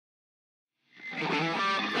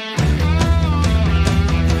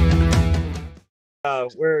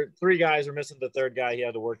we're three guys. We're missing the third guy. He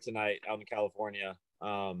had to work tonight out in California.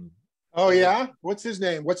 Oh yeah, what's his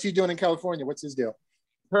name? What's he doing in California? What's his deal?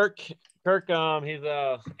 Kirk. He's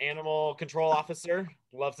a animal control officer.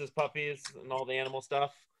 Loves his puppies and all the animal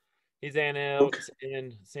stuff. He's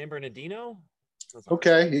in San Bernardino.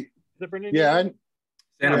 Okay. Is it Bernardino? Yeah.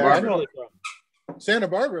 Santa Barbara. Santa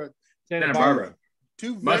Barbara. Santa Barbara.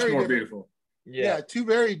 Two much very more different- beautiful. Yeah, two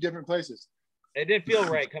very different places. It didn't feel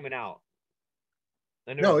right coming out.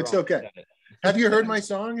 No, it's okay. Have you heard my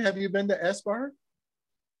song? Have you been to S Bar?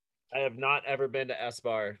 I have not ever been to S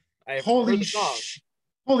Bar. Holy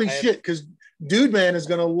shit! Because Dude Man is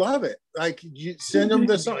gonna love it. Like, you send him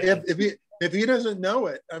the song. If he doesn't know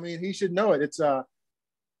it, I mean, he should know it. It's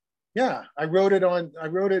yeah. I wrote it on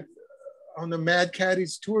the Mad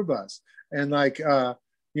Caddies tour bus, and like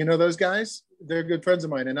you know those guys. They're good friends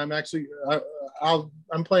of mine, and I'm actually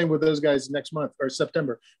I'm playing with those guys next month or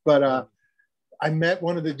September. But I met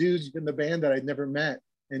one of the dudes in the band that I'd never met,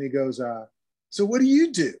 and he goes, "So what do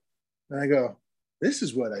you do?" And I go, "This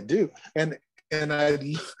is what I do." And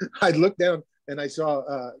I looked down and I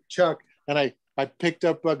saw Chuck, and I picked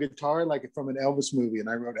up a guitar like from an Elvis movie, and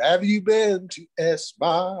I wrote, "Have you been to S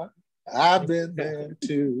Bar? I've been there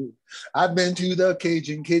too. I've been to the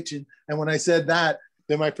Cajun Kitchen." And when I said that,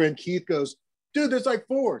 then my friend Keith goes, "Dude, there's like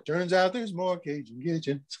 4. Turns out there's more Cajun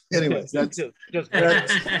Kitchen." Anyways, that's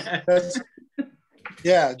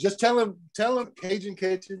yeah. Just tell him Cajun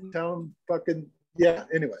Kitchen. Tell him fucking yeah.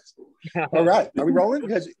 Anyways, all right. Are we rolling?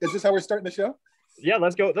 Is this how we're starting the show? Yeah,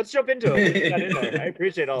 let's go. Let's jump into it. I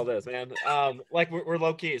appreciate all this, man. Like we're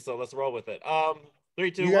low key, so let's roll with it.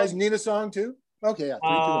 3, 2, 1. You guys need a song too? Okay, yeah. 3, 2,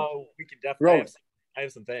 1. We can definitely. I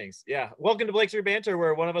have some things. Yeah. Welcome to Blake's Street Banter,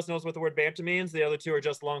 where one of us knows what the word banter means. The other two are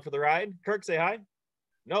just along for the ride. Kirk, say hi.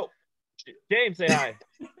 No. James, say hi.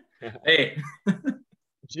 Hey.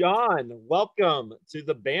 John, welcome to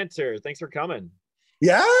the banter. Thanks for coming.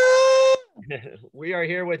 Yeah. We are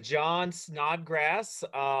here with Jon Snodgrass,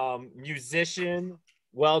 musician,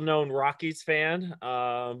 well-known Rockies fan,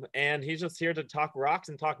 and he's just here to talk rocks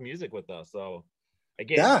and talk music with us. So,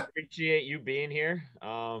 again, appreciate you being here.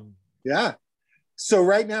 Yeah. So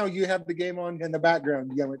right now you have the game on in the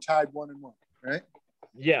background. Yeah, we're tied 1-1, right?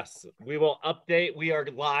 Yes, we will update. We are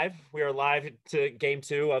live. We are live to game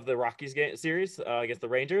 2 of the Rockies series against the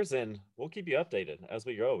Rangers, and we'll keep you updated as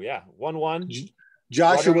we go. Yeah, 1-1.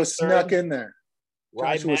 Joshua snuck in there.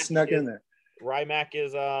 Joshua snuck in there. Rymac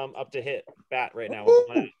is up to hit bat right now.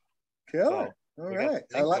 Kill it. All right.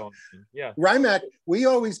 I like. Yeah. Rymac. We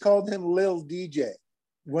always called him Lil DJ.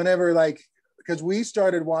 Whenever because we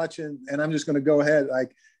started watching, and I'm just going to go ahead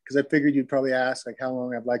because I figured you'd probably ask how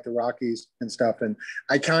long I've liked the Rockies and stuff, and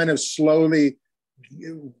I kind of slowly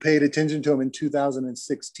paid attention to him in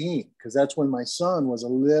 2016 because that's when my son was a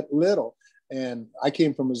little. And I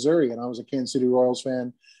came from Missouri, and I was a Kansas City Royals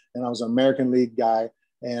fan, and I was an American League guy,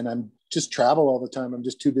 and I'm just travel all the time. I'm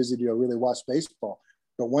just too busy to really watch baseball.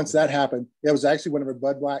 But once that happened, it was actually whenever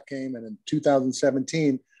Bud Black came, and in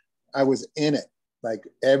 2017, I was in it,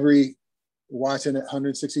 watching it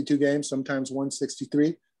 162 games, sometimes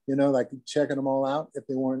 163, checking them all out if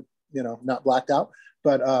they weren't, not blacked out.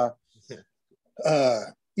 But,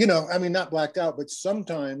 not blacked out, but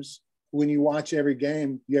sometimes when you watch every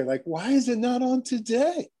game, you're like, why is it not on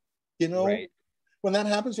today? Right. When that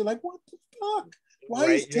happens, you're like, what the fuck? Why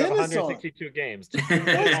is tennis 162 games?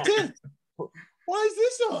 Why is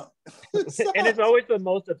this on? And it's always the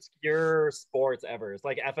most obscure sports ever. It's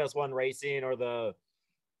like FS1 racing or the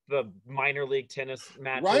minor league tennis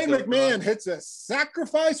match. Ryan McMahon hits a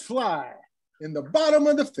sacrifice fly in the bottom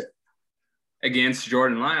of the 5th. Against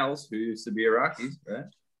Jordan Lyles, who used to be a Rockies, right?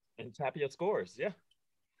 And Tapia scores, yeah.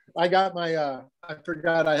 I got my, I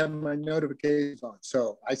forgot I have my notifications on,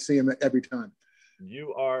 so I see him every time.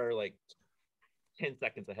 You are like 10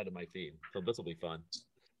 seconds ahead of my feed, so this will be fun.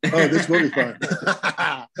 Oh, this will be fun.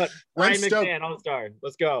 But Ryan McMahon, All-Star,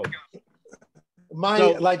 let's go.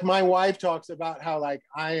 My wife talks about how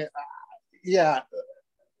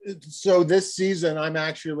so this season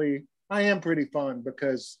I am pretty fun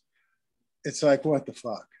because it's like, what the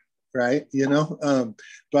fuck, right?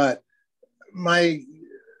 But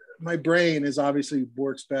my brain is obviously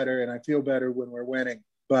works better, and I feel better when we're winning.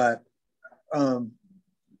 But I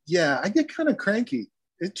get kind of cranky.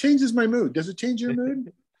 It changes my mood. Does it change your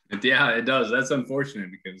mood? Yeah, it does. That's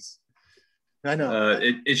unfortunate because I know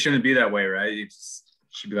it shouldn't be that way, right? You just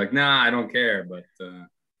should be like, nah, I don't care. But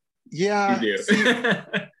yeah, you do.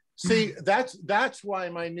 see, that's why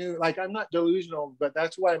my new I'm not delusional, but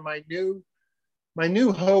that's why my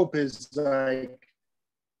new hope is I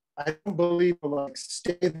I don't believe we'll like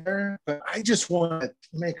stay there, but I just want to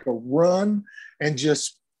make a run and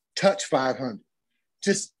just touch 500.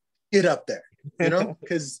 Just get up there,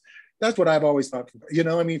 because that's what I've always thought.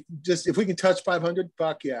 I mean, just if we can touch 500,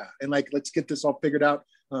 fuck yeah. And like, let's get this all figured out.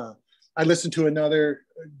 I listened to another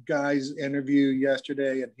guy's interview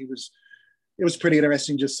yesterday, and it was pretty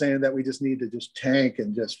interesting, just saying that we just need to just tank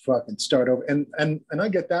and just fucking start over. And I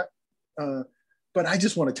get that. But I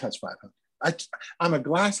just want to touch 500. I'm a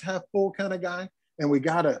glass half full kind of guy, and we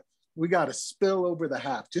gotta spill over the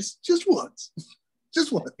half just once,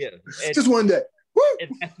 just once, just one day.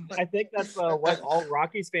 I think that's what all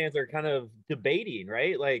Rockies fans are kind of debating,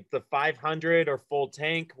 right? Like the 500 or full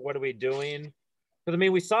tank. What are we doing? Because I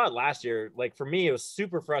mean, we saw it last year. Like for me, it was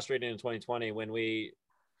super frustrating in 2020 when we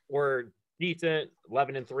were decent,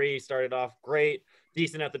 11-3, started off great,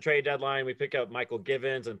 decent at the trade deadline. We pick up Michael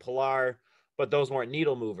Givens and Pilar, but those weren't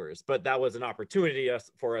needle movers. But that was an opportunity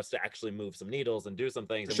for us to actually move some needles and do some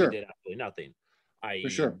things, and we did absolutely nothing. I.e.,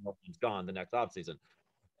 Milton's gone the next offseason.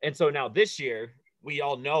 And so now this year, we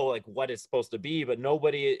all know like what it's supposed to be, but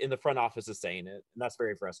nobody in the front office is saying it, and that's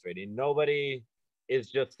very frustrating. Nobody is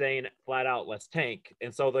just saying flat out, let's tank.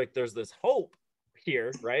 And so like there's this hope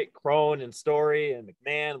here, right? Crone and Story and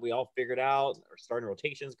McMahon, we all figured out our starting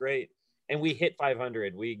rotation's great, and we hit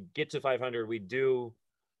 500. We get to 500. We do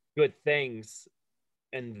good things,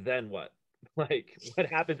 and then what? Like, what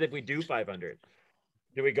happens if we do 500?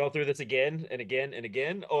 Do we go through this again and again and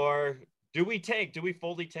again, or do we tank? Do we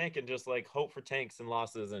fully tank and just like hope for tanks and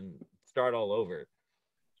losses and start all over?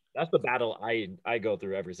 That's the battle I go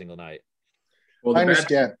through every single night. Well, I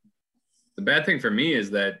understand. The bad thing for me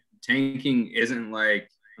is that tanking isn't like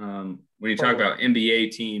when you talk about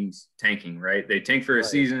NBA teams tanking, right? They tank for a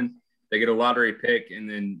season, they get a lottery pick, and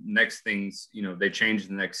then next things, they change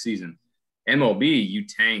the next season. MLB, you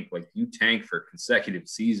tank for consecutive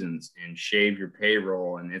seasons and shave your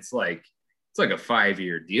payroll, and it's like a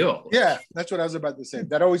 5-year deal. Yeah, that's what I was about to say.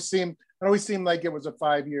 That always seemed like it was a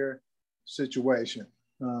 5-year situation.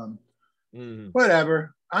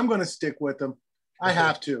 Whatever. I'm going to stick with them. I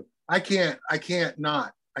have to. I can't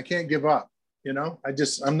give up.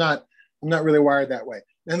 I'm not really wired that way.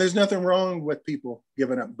 And there's nothing wrong with people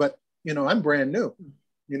giving up, but I'm brand new.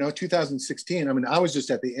 2016, I mean, I was just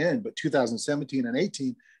at the end, but 2017 and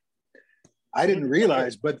 18, I didn't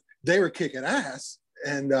realize, but they were kicking ass.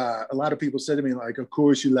 And a lot of people said to me, like, of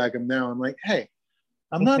course you like them now. I'm like, hey,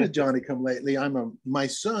 I'm not a Johnny come lately. My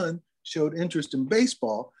son showed interest in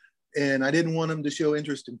baseball, and I didn't want him to show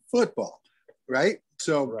interest in football. Right.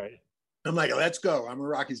 So I'm like, let's go. I'm a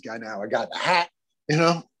Rockies guy now. I got the hat,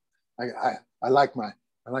 I like my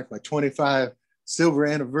 25 silver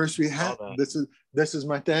anniversary hat. This is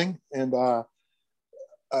my thing. And but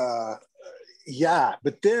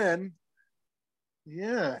then,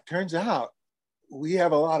 it turns out we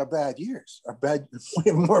have a lot of bad years. We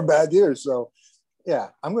have more bad years. So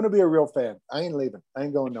I'm going to be a real fan. I ain't leaving. I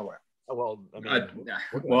ain't going nowhere. Well,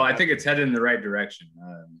 I think it's headed in the right direction.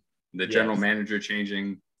 The general manager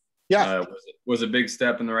changing was a big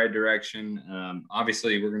step in the right direction.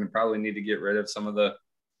 Obviously, we're going to probably need to get rid of some of the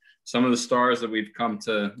stars that we've come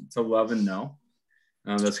to love and know.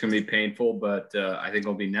 That's going to be painful, but I think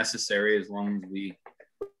it'll be necessary as long as we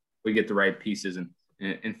get the right pieces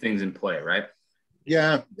and things in play, right?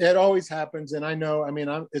 Yeah, it always happens, and I know. I mean,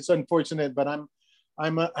 it's unfortunate, but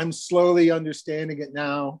I'm slowly understanding it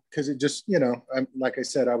now, because it just, I'm, like I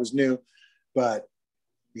said, I was new, but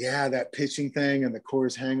that pitching thing and the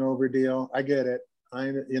Coors hangover deal, I get it.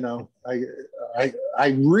 I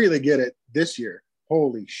really get it this year.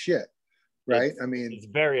 Holy shit. Right. I mean, it's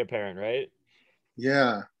very apparent, right?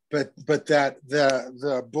 Yeah. But that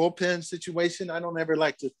the bullpen situation, I don't ever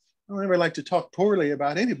like to talk poorly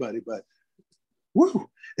about anybody, but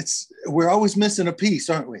we're always missing a piece,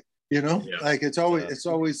 aren't we? Like it's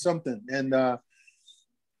always something. And a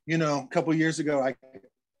couple of years ago, I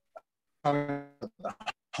had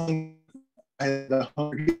the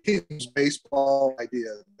Hunger Games baseball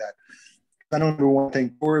idea that I don't ever want to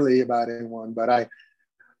think poorly about anyone, but I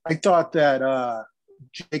thought that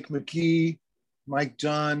Jake McGee, Mike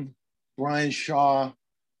Dunn, Brian Shaw,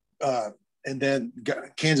 and then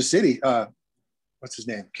Kansas City, what's his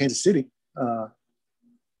name? Kansas City.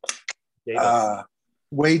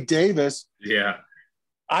 Wade Davis. Yeah.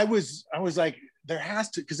 I was like, there has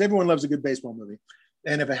to, because everyone loves a good baseball movie.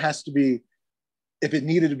 And if it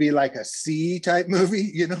needed to be like a C type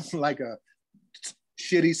movie, like a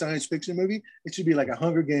shitty science fiction movie, it should be like a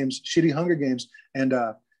shitty Hunger Games. And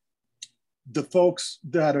the folks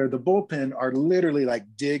that are the bullpen are literally like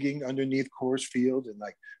digging underneath Coors Field and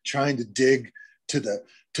like trying to dig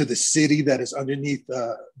to the city that is underneath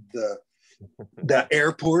the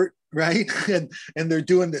airport, right? And they're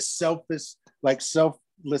doing this selfless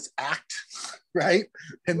act, right?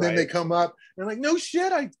 And then they come up and like, no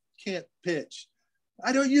shit, I can't pitch.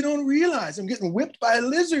 You don't realize I'm getting whipped by a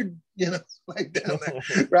lizard, like down there,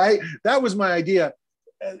 right? That was my idea,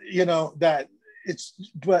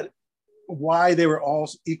 but why they were all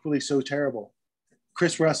equally so terrible.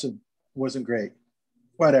 Chris Russin wasn't great.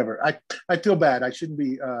 Whatever. I feel bad. I shouldn't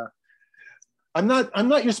be. I'm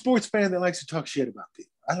not your sports fan that likes to talk shit about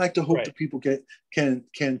people. I like to hope that people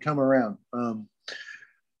can come around.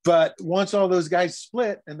 But once all those guys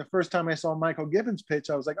split, and the first time I saw Michael Gibbons pitch,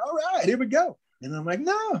 I was like, all right, here we go. And I'm like,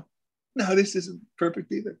 no, this isn't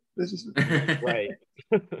perfect either. This is right.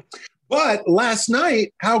 But last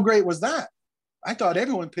night, how great was that? I thought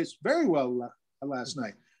everyone pitched very well last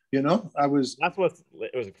night. It was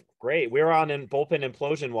great. We were on in bullpen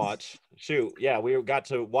implosion watch. Shoot, yeah, we got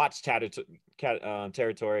to watch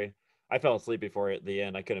territory. I fell asleep before the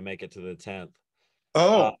end. I couldn't make it to the 10th.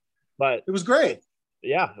 But it was great.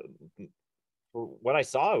 Yeah, what I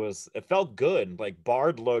saw it felt good. Like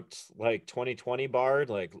Bard looked like 2020 Bard,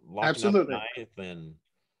 like absolutely up ninth, and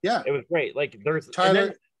yeah, it was great. Like there's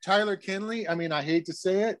Tyler Kinley. I mean, I hate to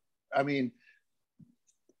say it. I mean,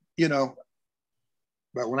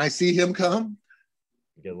 but when I see him come,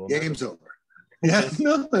 game's over. Yeah,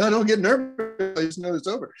 no, I don't get nervous. I just know it's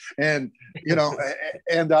over. And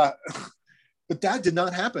but that did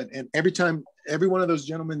not happen. And every one of those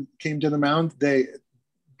gentlemen came to the mound, they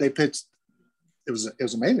pitched. It was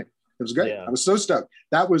amazing. It was great. Yeah. I was so stoked.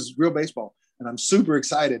 That was real baseball, and I'm super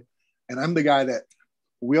excited. And I'm the guy that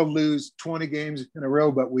we'll lose 20 games in a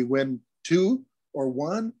row, but we win 2 or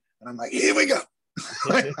 1, and I'm like, here we go.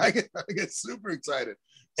 I get super excited.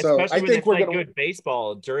 So especially I think we're gonna good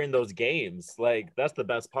baseball during those games. Like that's the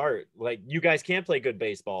best part. Like you guys can't play good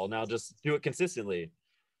baseball now. Just do it consistently.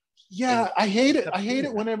 Yeah, I hate it. I hate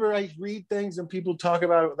it whenever I read things and people talk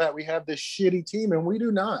about that we have this shitty team, and we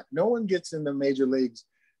do not. No one gets in the major leagues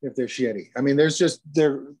if they're shitty. I mean,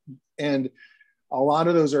 and a lot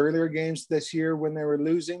of those earlier games this year when they were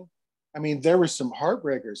losing, I mean, there were some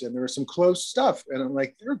heartbreakers and there was some close stuff. And I'm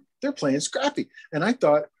like, they're playing scrappy. And I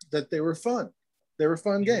thought that they were fun. They were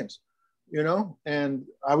fun games, and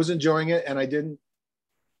I was enjoying it. And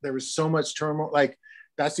there was so much turmoil. Like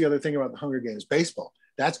that's the other thing about the Hunger Games baseball.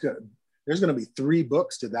 That's good. There's going to be 3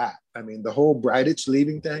 books to that. I mean, the whole Bridich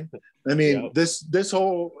leaving thing. I mean, this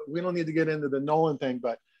whole, we don't need to get into the Nolan thing,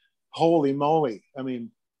 but holy moly. I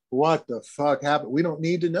mean, what the fuck happened? We don't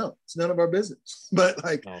need to know. It's none of our business. But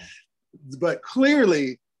but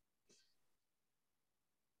clearly,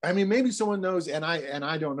 I mean, maybe someone knows and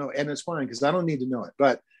I don't know, and it's fine because I don't need to know it.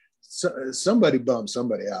 But somebody bummed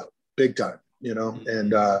somebody out big time,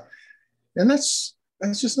 and that's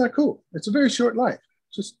just not cool. It's a very short life.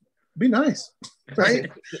 Just be nice,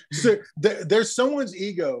 right? So there's someone's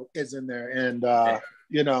ego is in there, and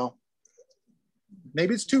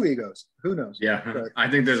maybe it's 2 egos. Who knows? Yeah, but I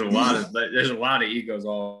think there's a lot of egos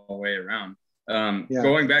all the way around.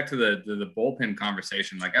 Going back to the bullpen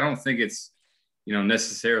conversation, like I don't think it's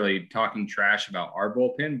necessarily talking trash about our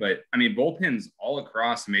bullpen, but I mean bullpens all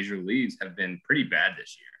across the major leagues have been pretty bad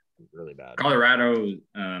this year. Really bad. Colorado,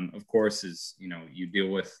 of course, is you deal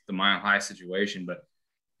with the Mile High situation, but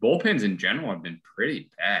bullpens in general have been pretty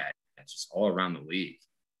bad. It's just all around the league,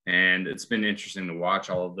 and it's been interesting to watch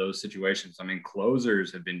all of those situations. I mean,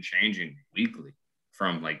 closers have been changing weekly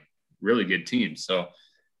from like really good teams, so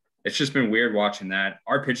it's just been weird watching that.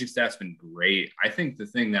 Our pitching staff's been great. I think the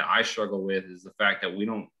thing that I struggle with is the fact that we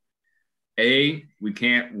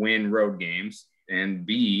can't win road games, and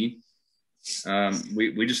B,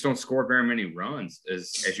 we just don't score very many runs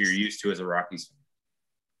as you're used to as a Rockies fan.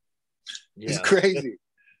 Yeah. It's crazy.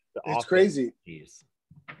 It's crazy. Geez.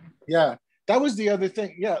 Yeah, that was the other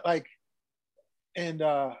thing. Yeah, like, and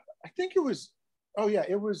I think it was. Oh yeah,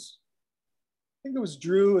 it was. I think it was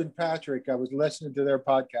Drew and Patrick. I was listening to their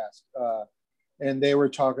podcast, and they were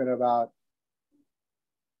talking about,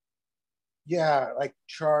 like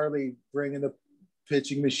Charlie bringing the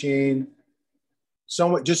pitching machine,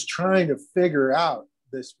 somewhat just trying to figure out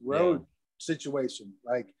this road situation,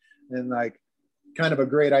 and kind of a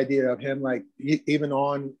great idea of him, like even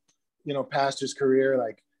on, past his career,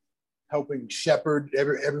 like helping shepherd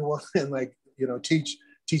everyone and teach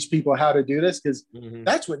people how to do this, because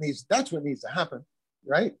that's what needs to happen,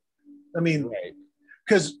 right? I mean,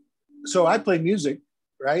 because so I play music,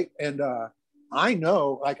 right? And I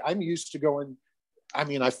know, I'm used to going. I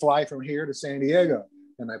mean, I fly from here to San Diego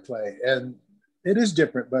and I play, and it is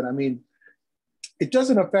different. But I mean, it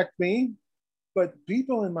doesn't affect me. But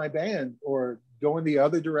people in my band or going the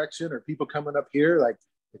other direction, or people coming up here, like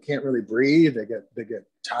they can't really breathe. They get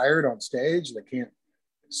tired on stage. They can't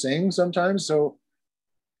sing sometimes. So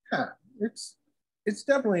yeah, it's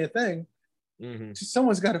definitely a thing. Mm-hmm.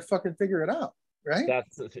 Someone's got to fucking figure it out, right?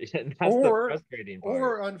 That's the frustrating part.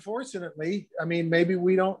 Or unfortunately, I mean, maybe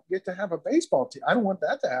we don't get to have a baseball team. I don't want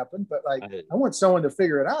that to happen, but like I want someone to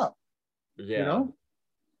figure it out. Yeah. You know?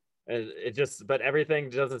 But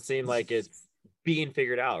everything doesn't seem like it's being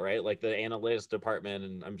figured out, right? Like the analytics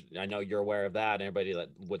department, and I know you're aware of that, and everybody that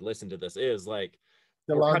would listen to this is like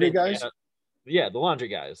the laundry guys. The laundry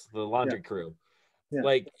guys, the laundry crew. Yeah.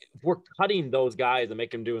 Like we're cutting those guys and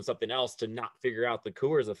make them doing something else to not figure out the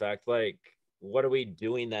Coors effect. Like, what are we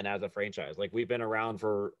doing then as a franchise? Like, we've been around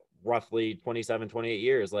for roughly 27, 28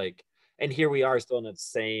 years. Like, and here we are still in the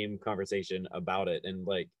same conversation about it. And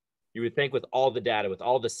like, you would think with all the data, with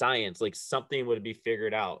all the science, like something would be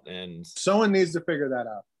figured out. And someone needs to figure that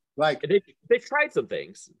out. Like they've tried some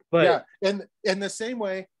things, but yeah, and in the same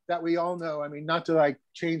way that we all know, I mean, not to like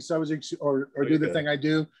change subjects or do the thing I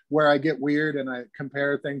do where I get weird and I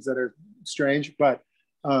compare things that are strange, but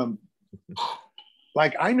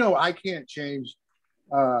like I know I can't change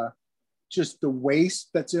just the waste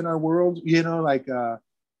that's in our world, you know, like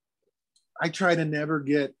I try to never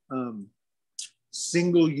get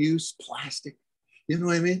single-use plastic, you know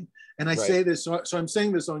what I mean? And I say this, so I'm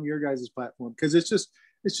saying this on your guys' platform because it's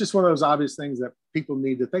just one of those obvious things that people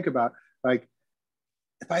need to think about. Like,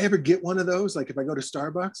 if I ever get one of those, like if I go to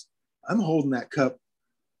Starbucks, I'm holding that cup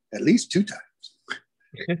at least 2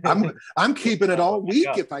 times. I'm keeping it all week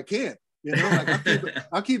if I can. You know, like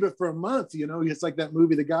I'll keep it for a month. You know, it's like that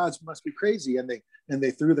movie, The Gods Must Be Crazy, and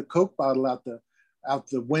they threw the Coke bottle out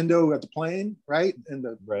the window at the plane, right? And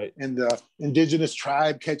the indigenous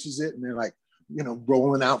tribe catches it, and they're like, you know,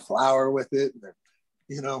 rolling out flour with it. And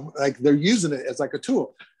you know, like they're using it as like a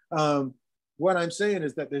tool. What I'm saying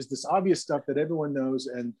is that there's this obvious stuff that everyone knows,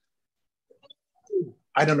 and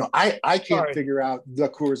I don't know. I can't figure out the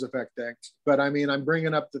Coors effect thing, but I mean, I'm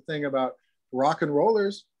bringing up the thing about rock and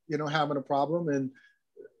rollers, you know, having a problem and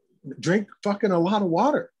drink fucking a lot of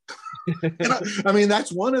water. I mean,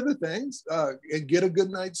 that's one of the things. And get a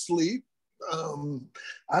good night's sleep.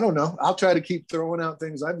 I don't know. I'll try to keep throwing out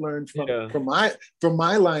things I've learned from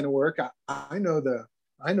my line of work. I know the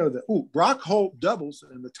Brock Holt doubles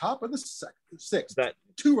in the top of the sixth. That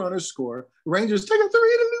 2 runners score. Rangers take a 3-2.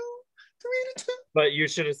 But you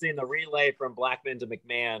should have seen the relay from Blackman to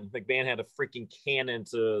McMahon. McMahon had a freaking cannon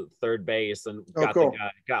to third base and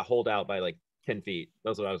got holed out by like 10 feet.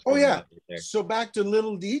 That's what I was. Oh yeah. So back to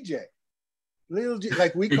Little DJ.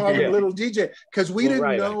 Like we call him Little DJ because we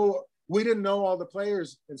didn't know. We didn't know all the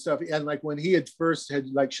players and stuff. And like when he had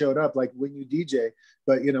like showed up, like when you DJ,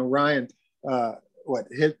 but you know, Ryan,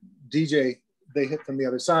 hit DJ, they hit from the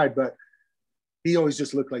other side, but he always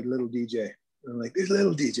just looked like Little DJ. I'm like, this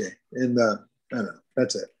Little DJ. And I don't know,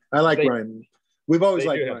 that's it. I like Ryan. We've always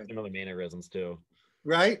liked Ryan. Similar mannerisms too.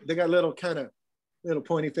 Right? They got little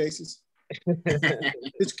pointy faces.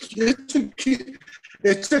 It's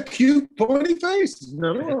a cute pointy face.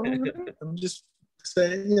 No, I'm just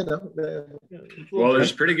saying, you know. Well,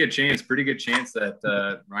 there's pretty good chance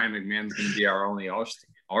that Ryan McMahon's going to be our only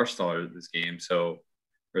all-star this game,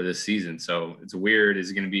 or this season. So it's weird. Is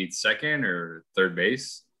he going to be second or third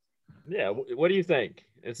base? Yeah. What do you think?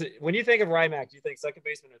 When you think of Rymack, do you think second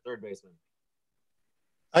baseman or third baseman?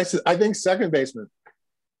 I think second baseman,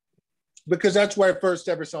 because that's where I first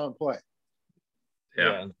ever saw him play.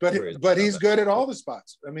 Yeah. But he's good at all the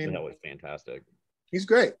spots. I mean, that was fantastic. He's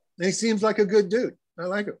great. And he seems like a good dude. I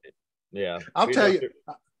like him. Yeah. I'll tell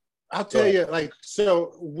you, like,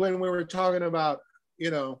 so when we were talking about, you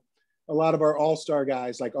know, a lot of our all-star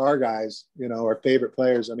guys, like our guys, you know, our favorite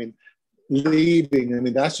players, I mean, leaving, I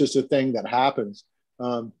mean, that's just a thing that happens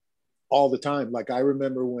all the time. Like I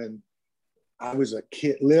remember when I was a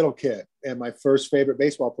little kid, and my first favorite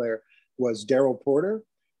baseball player was Darryl Porter,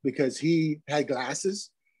 because he had glasses.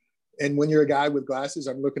 And when you're a guy with glasses,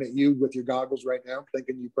 I'm looking at you with your goggles right now,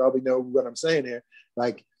 thinking you probably know what I'm saying here.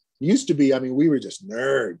 Like, used to be, I mean, we were just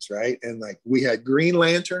nerds, right? And like, we had Green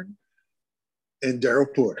Lantern and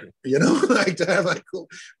Darryl Porter, you know, like to have like cool.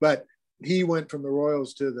 But he went from the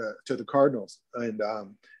Royals to the Cardinals. And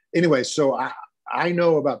anyway, so I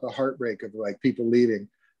know about the heartbreak of like people leaving.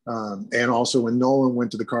 And also when Nolan went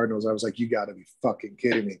to the Cardinals, I was like, you got to be fucking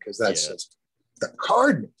kidding me, because that's just the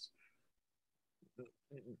Cardinals.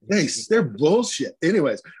 They're bullshit.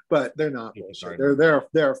 Anyways, but they're not bullshit.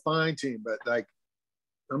 They're a fine team, but like,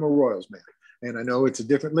 I'm a Royals man, and I know it's a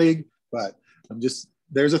different league, but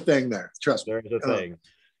there's a thing there. Trust me. There's a thing.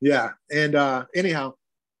 Yeah. And anyhow,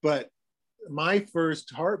 but my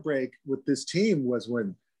first heartbreak with this team was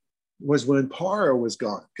when Parra was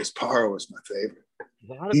gone, because Parra was my favorite.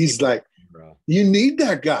 He's like, you need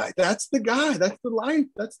that guy. That's the guy. That's the life.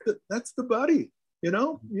 That's the buddy. You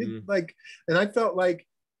know, like, and I felt like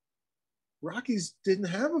Rockies didn't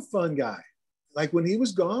have a fun guy. Like when he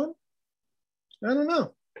was gone, I don't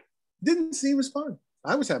know. Didn't seem as fun.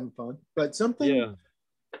 I was having fun, but something. Yeah,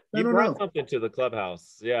 he brought something to the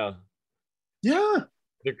clubhouse. Yeah. Yeah.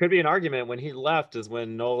 There could be an argument when he left is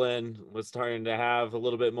when Nolan was starting to have a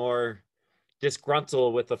little bit more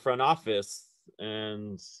disgruntled with the front office,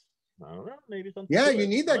 and I don't know, maybe something. Yeah, you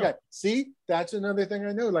need that guy. See, that's another thing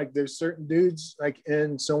I know. Like there's certain dudes like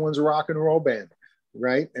in someone's rock and roll band,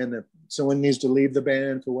 right? And if someone needs to leave the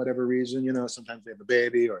band for whatever reason, you know, sometimes they have a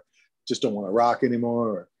baby or just don't want to rock anymore,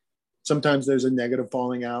 or sometimes there's a negative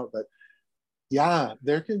falling out. But yeah,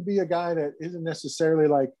 there can be a guy that isn't necessarily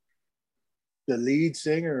like the lead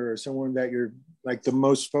singer or someone that you're like the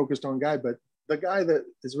most focused on guy, but the guy that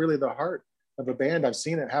is really the heart of a band. I've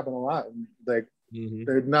seen it happen a lot. Like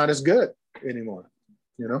they're not as good anymore,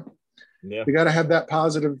 you know? Yeah. You got to have that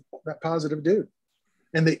positive dude.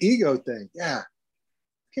 And the ego thing. Yeah.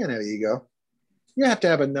 Can't have ego. You have to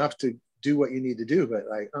have enough to do what you need to do, but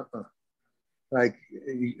like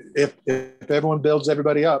if everyone builds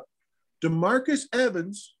everybody up, DeMarcus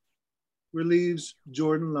Evans relieves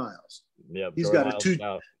Jordan Lyles. Yeah, he's got a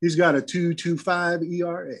 2.25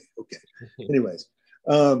 ERA. Okay. Anyways,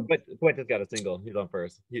 Puente's got a single. He's on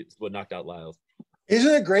first. He's what knocked out Lyles.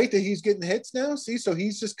 Isn't it great that he's getting hits now? See, so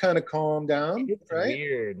he's just kind of calmed down. It's right?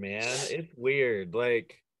 Weird, man. It's weird.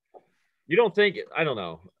 Like, you don't think? I don't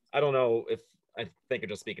know if I think I'm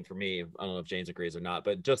just speaking for me. I don't know if James agrees or not,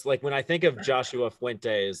 but just like when I think of Joshua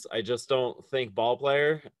Fuentes, I just don't think ball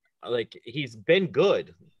player. Like he's been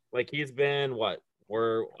good. Like he's been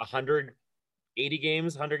we're 180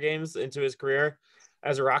 games, 100 games into his career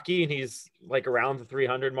as a Rocky, and he's like around the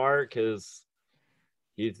 300 mark. He's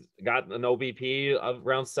got an OBP of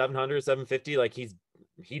around 700, 750. Like he's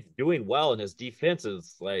doing well, and his defense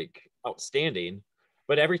is like outstanding.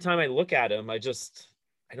 But every time I look at him, I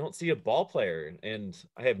don't see a ball player, and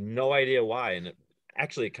I have no idea why. And it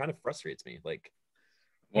kind of frustrates me. Like,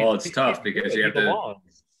 well, it's tough because you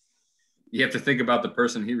have to think about the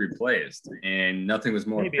person he replaced, and nothing was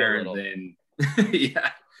more apparent than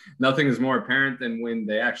nothing is more apparent than when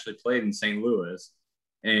they actually played in St. Louis,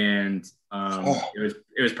 and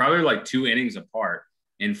it was probably like 2 innings apart,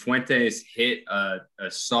 and Fuentes hit a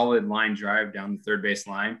solid line drive down the third base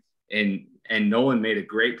line, and Nolan made a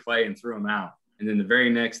great play and threw him out, and then the very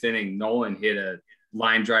next inning Nolan hit a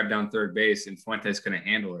line drive down third base, and Fuentes couldn't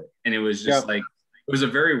handle it, and it was just like it was a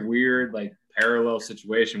very weird like parallel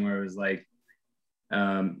situation where it was like,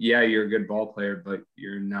 you're a good ball player, but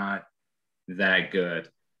you're not that good.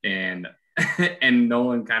 And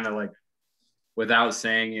Nolan kind of like, without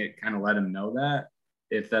saying it, kind of let him know that,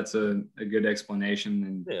 if that's a good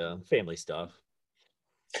explanation. And family stuff.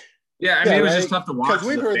 Yeah, I mean, it was just tough to watch. Because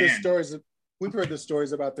we've heard the stories. We've heard the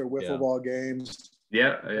stories about their wiffle ball games.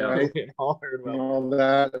 Yeah. Right? All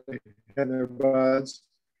that, and their buds.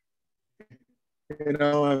 You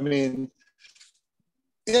know, I mean,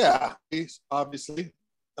 yeah, he's obviously.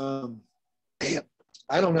 I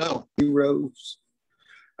don't know. Heroes.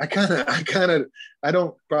 I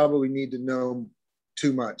don't probably need to know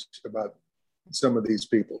too much about some of these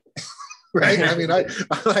people, right? I mean, I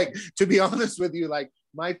like, to be honest with you, like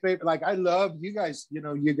my favorite, like I love you guys. You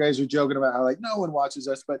know, you guys are joking about how like no one watches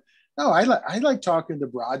us, but no, I like talking to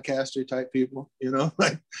broadcaster type people. You know,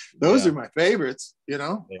 like those are my favorites. You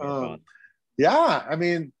know, yeah. I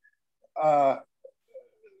mean, I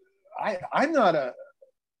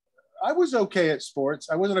was okay at sports.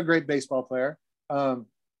 I wasn't a great baseball player,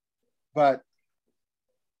 but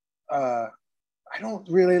I don't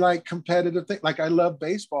really like competitive things. Like I love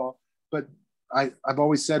baseball, but I've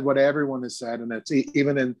always said what everyone has said, and it's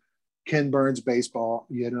even in Ken Burns' baseball.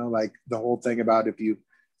 You know, like the whole thing about if you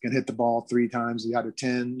can hit the ball 3 times out of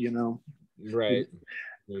 10, you know, right?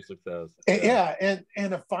 There's success.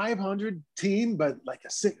 And a 500 team, but like a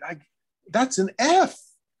 6, that's an F.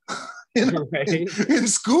 You know, right? in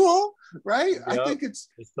school, right? Yep. I think it's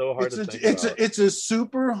so hard it's a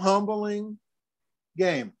super humbling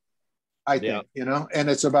game, I think, you know, and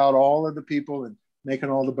it's about all of the people and making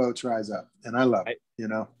all the boats rise up, and I love it. You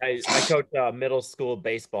know, I coach middle school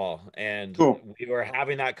baseball, and we were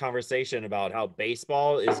having that conversation about how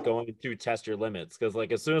baseball is going to test your limits, because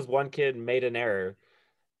like as soon as one kid made an error,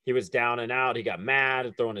 he was down and out, he got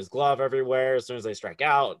mad, throwing his glove everywhere. As soon as they strike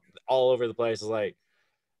out, all over the place. It's like,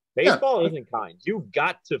 baseball isn't kind. You've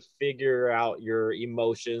got to figure out your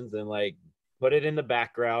emotions and like put it in the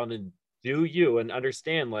background and do you and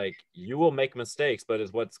understand like you will make mistakes, but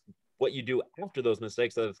it's what you do after those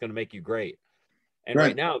mistakes that it's going to make you great. And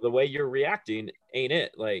right now, the way you're reacting ain't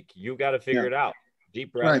it. Like you got to figure it out.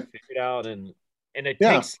 Deep breath, figure it out, and it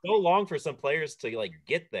takes so long for some players to like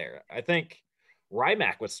get there. I think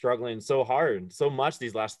Rymack was struggling so hard, so much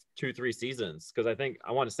these last 2-3 seasons because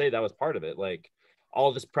I want to say that was part of it. Like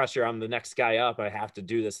all this pressure, I'm the next guy up. I have to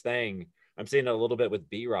do this thing. I'm seeing it a little bit with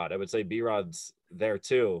B-Rod. I would say B-Rod's there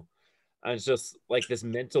too. And it's just like this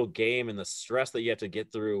mental game and the stress that you have to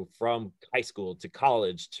get through from high school to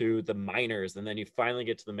college to the minors. And then you finally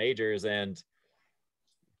get to the majors. And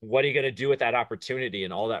what are you going to do with that opportunity?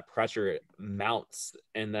 And all that pressure mounts.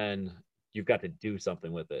 And then you've got to do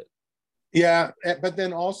something with it. Yeah. But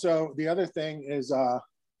then also the other thing is, and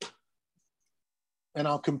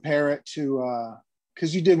I'll compare it to,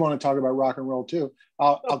 because you did want to talk about rock and roll too.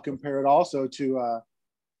 I'll compare it also to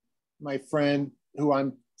my friend who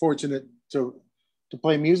I'm fortunate to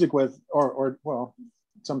play music with, or well,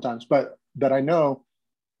 sometimes, but that I know,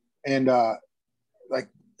 and like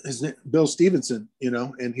his name, Bill Stevenson, you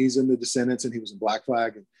know, and he's in the Descendants, and he was in Black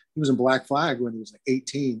Flag, and he was in Black Flag when he was like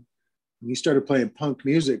 18, and he started playing punk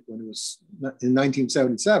music when he was in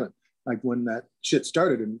 1977, like when that shit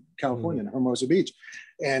started in California, in Hermosa Beach,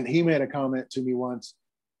 and he made a comment to me once.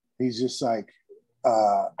 He's just like,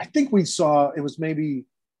 I think we saw it was maybe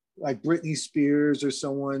like Britney Spears or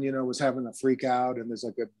someone, you know, was having a freak out, and there's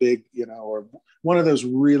like a big, you know, or one of those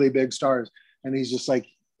really big stars. And he's just like,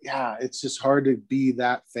 yeah, it's just hard to be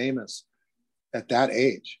that famous at that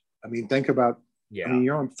age. I mean, think about, I mean,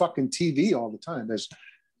 you're on fucking TV all the time. There's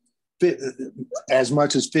as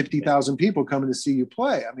much as 50,000 people coming to see you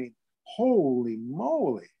play. I mean, holy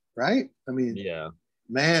moly, right? I mean,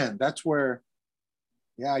 man, that's where,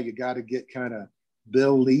 you got to get kind of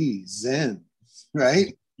Bill Lee Zen,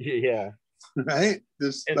 right? Yeah. Right.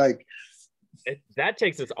 Just like that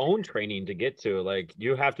takes its own training to get to. Like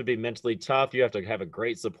you have to be mentally tough. You have to have a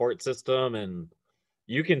great support system, and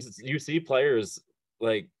you see players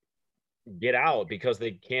like get out because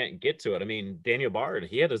they can't get to it. I mean, Daniel Bard,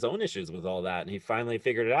 he had his own issues with all that, and he finally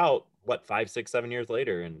figured it out. What 5, 6, 7 years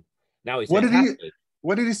later, and now he's what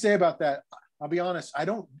did he say about that? I'll be honest. I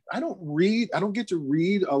don't get to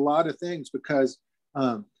read a lot of things because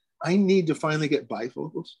I need to finally get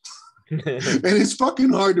bifocals. And it's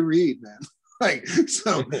fucking hard to read, man. Like,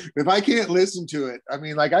 so if I can't listen to it, I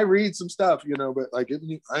mean, like I read some stuff, you know, but like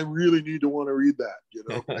I really need to want to read that, you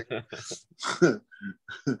know. Like,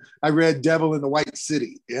 I read Devil in the White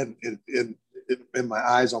City and my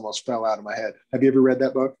eyes almost fell out of my head. Have you ever read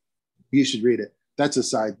that book? You should read it. That's a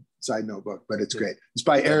side note book, but it's great. It's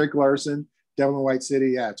by Eric Larson, Devil in the White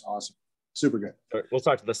City. Yeah, it's awesome. Super good. We'll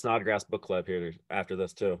talk to the Snodgrass book club here after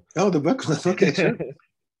this too. Oh, the book club. Okay, sure.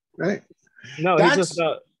 Right. No, it's just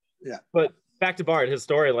but back to Bart, his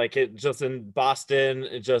story, like it just in Boston,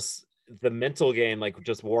 it just the mental game, like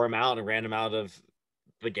just wore him out and ran him out of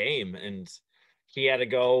the game. And he had to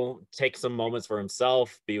go take some moments for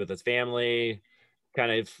himself, be with his family,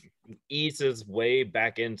 kind of ease his way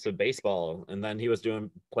back into baseball. And then he was doing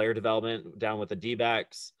player development down with the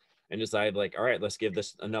D-backs and decided like, all right, let's give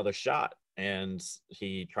this another shot. And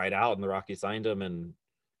he tried out and the Rockies signed him, and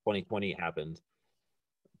 2020 happened.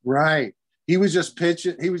 Right. He was just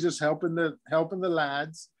pitching. He was just helping the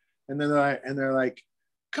lads. And then they're like,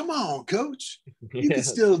 come on, coach, you can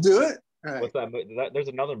still do it. Right. What's that movie? There's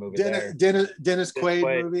another movie Dennis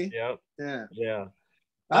Quaid movie. Yep. Yeah.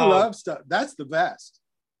 I love stuff. That's the best.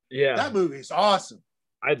 Yeah. That movie's awesome.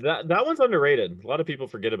 That one's underrated. A lot of people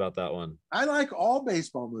forget about that one. I like all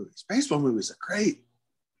baseball movies. Baseball movies are great.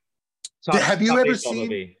 Have you ever seen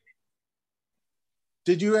movie?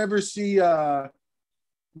 Did you ever see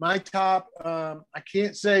my top? I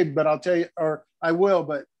can't say, but I'll tell you, or I will,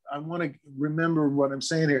 but I want to remember what I'm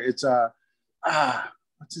saying here. It's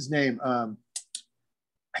what's his name? I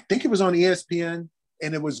think it was on ESPN,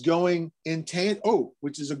 and it was going in tandem.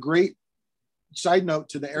 Which is a great side note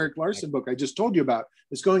to the Eric Larson book I just told you about.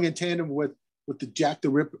 It's going in tandem with the Jack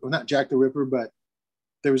the Ripper, well, not Jack the Ripper, but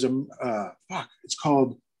there was it's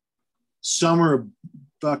called Summer of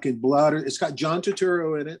fucking Blood. It's got John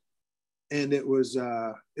Turturro in it, and it was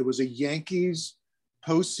a Yankees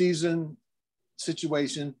postseason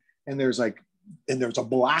situation, and there's a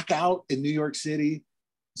blackout in New York City.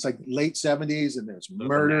 It's like late 70s, and there's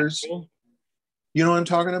murders. You know what I'm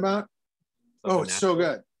talking about? It's so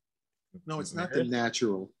good. No, it's not The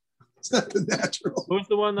Natural. It's not The Natural. Who's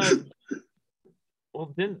the one that?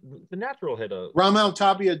 Well, then The Natural hit a. Ramel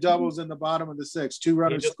Tapia doubles in the bottom of the sixth. 2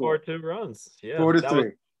 runners scored 2 runs. Yeah,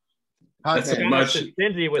 4-3. That's a much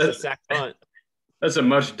stingy with the sack punt. That's a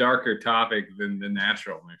much darker topic than The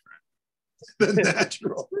Natural, my friend. The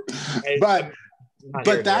Natural.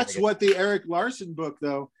 But that's what the Eric Larson book,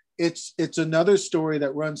 though. It's another story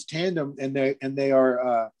that runs tandem, and they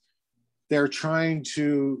are they're trying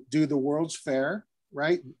to do the World's Fair,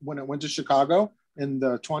 right? When it went to Chicago in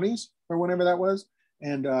the 20s or whenever that was,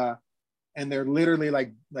 and they're literally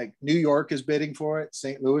like New York is bidding for it,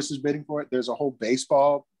 St. Louis is bidding for it. There's a whole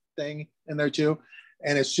baseball thing in there too,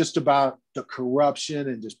 and it's just about the corruption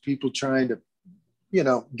and just people trying to,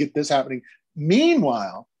 get this happening.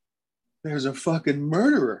 Meanwhile, there's a fucking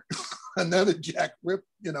murderer, another Jack Rip,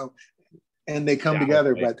 and they come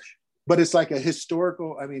together. Right. But it's like a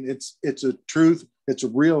historical. I mean, it's a truth. It's a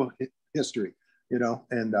real history,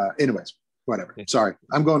 And anyways, whatever. Sorry,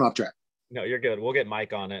 I'm going off track. No, you're good. We'll get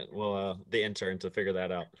Mike on it. We'll the intern to figure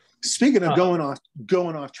that out. Speaking of going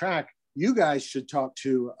off track, you guys should talk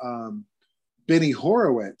to Benny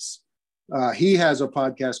Horowitz. He has a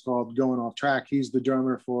podcast called Going Off Track. He's the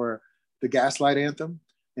drummer for the Gaslight Anthem,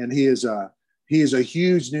 and he is a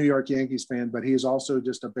huge New York Yankees fan, but he is also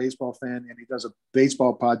just a baseball fan, and he does a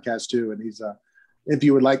baseball podcast too. And he's if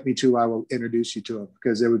you would like me to, I will introduce you to him,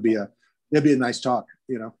 because it'd be a nice talk,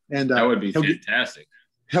 And that would be fantastic.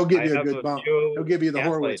 He'll give you a good bump. He'll give you the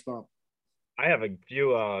Horowitz bump. I have a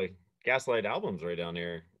few Gaslight albums right down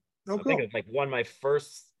here. Oh, cool. I think it's like one of my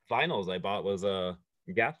first vinyls I bought was a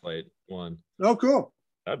Gaslight one. Oh, cool.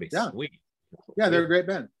 That'd be sweet. Yeah, they're a great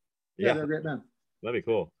band. Yeah, they're a great band. That'd be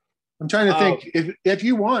cool. I'm trying to think if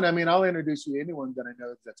you want. I mean, I'll introduce you to anyone that I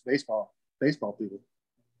know that's baseball people.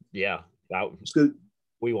 Yeah, it's good.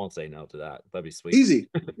 We won't say no to that. That'd be sweet. Easy.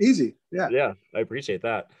 Yeah. Yeah, I appreciate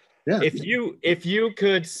that. Yeah. If you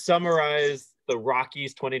could summarize the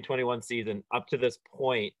Rockies 2021 season up to this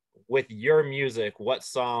point with your music, what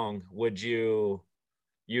song would you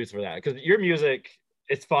use for that? Because your music,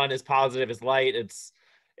 it's fun, it's positive, it's light, it's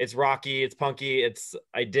rocky, it's punky,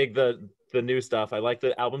 I dig the new stuff. I like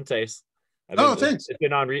the album taste. Thanks. It's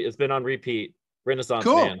been on repeat. Renaissance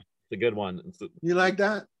cool. Man. It's a good one. You like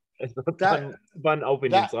that? It's a fun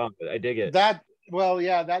opening song. I dig it. That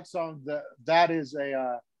song, that is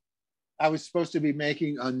I was supposed to be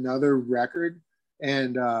making another record,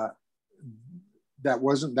 and that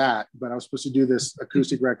wasn't that, but I was supposed to do this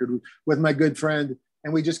acoustic record with my good friend,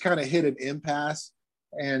 and we just kind of hit an impasse,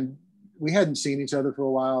 and we hadn't seen each other for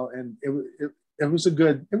a while, and it was a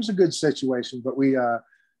good situation, but we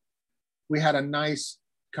had a nice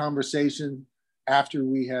conversation after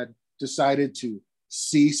we had decided to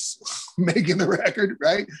cease making the record,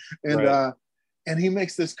 right? And he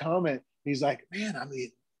makes this comment. He's like, man, I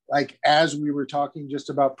mean, like, as we were talking just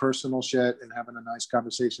about personal shit and having a nice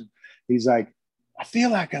conversation, he's like, I feel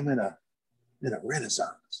like I'm in a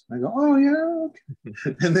Renaissance. I go, oh yeah.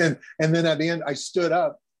 Okay. and then at the end, I stood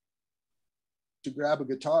up to grab a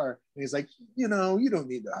guitar, and he's like, you don't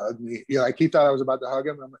need to hug me. Like, he thought I was about to hug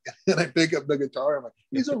him. And I pick up the guitar. I'm like,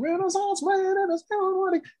 he's a Renaissance man and a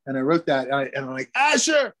stone. And I wrote that, and I'm like,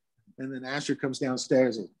 Asher. And then Asher comes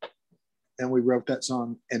downstairs, and we wrote that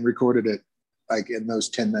song and recorded it like in those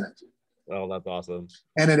 10 minutes. Oh, that's awesome.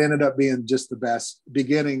 And it ended up being just the best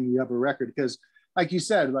beginning of a record, because like you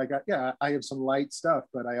said, like, I have some light stuff,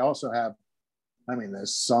 but I also have, there's a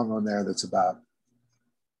song on there that's about,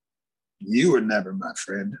 you were never my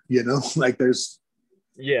friend, like there's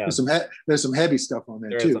some heavy stuff on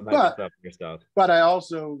there too. But I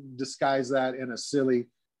also disguise that in a silly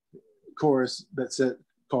chorus that's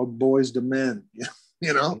called Boys to Men,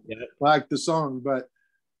 like the song, but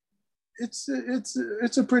it's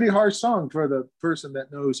a pretty harsh song for the person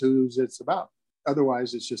that knows whose it's about.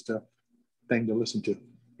 Otherwise, it's just a thing to listen to.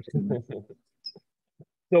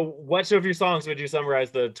 So which of your songs would you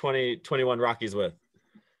summarize the 2021 Rockies with?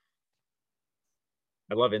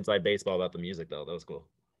 I love Inside Baseball about the music, though. That was cool.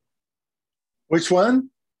 Which one?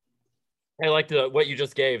 I liked what you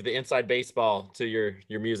just gave, the Inside Baseball to your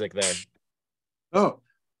music there. Oh,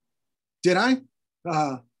 did I?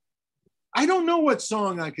 I don't know what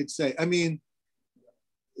song I could say. I mean,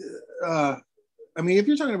 if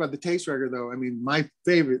you're talking about the Taste record, though, my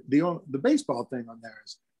favorite, the baseball thing on there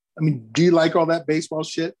is, do you like all that baseball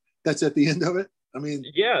shit that's at the end of it?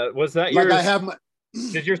 Yeah. Was that like I have my?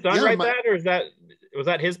 Did your son write that, or was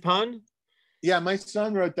that his pun? Yeah, my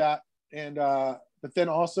son wrote that, and but then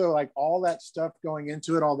also like all that stuff going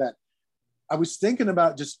into it, all that. I was thinking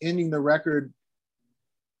about just ending the record.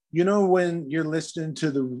 When you're listening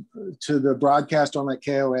to the broadcast on like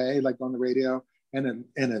KOA, like on the radio, and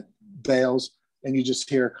it bails, and you just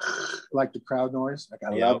hear like the crowd noise. Like, I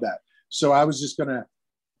love that. So I was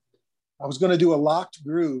gonna do a locked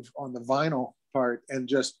groove on the vinyl part and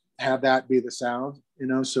just have that be the sound,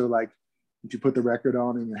 so like if you put the record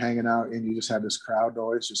on and you're hanging out and you just have this crowd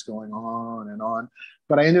noise just going on and on.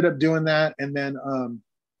 But I ended up doing that. And then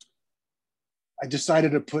I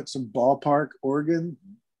decided to put some ballpark organ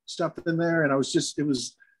stuff in there. And it was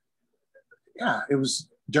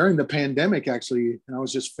during the pandemic actually. And I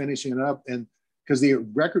was just finishing it up. And because the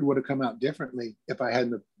record would have come out differently if I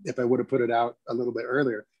would have put it out a little bit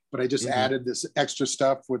earlier. But I just added this extra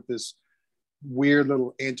stuff with this weird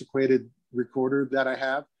little antiquated recorder that I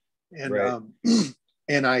have. And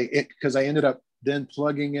because I ended up then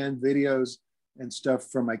plugging in videos and stuff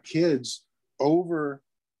from my kids over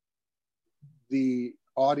the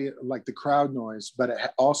audio, like the crowd noise, but it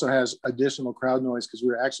also has additional crowd noise because we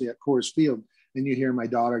were actually at Coors Field, and you hear my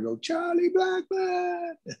daughter go, "Charlie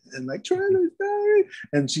Blackman," and like Charlie's Barry,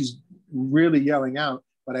 and she's really yelling out.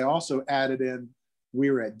 But I also added in, we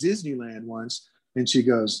were at Disneyland once, and she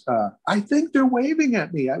goes, "I think they're waving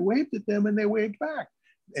at me. I waved at them and they waved back."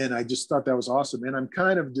 And I just thought that was awesome. And I'm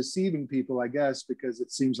kind of deceiving people, I guess, because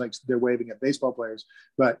it seems like they're waving at baseball players,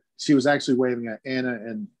 but she was actually waving at Anna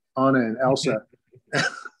and Elsa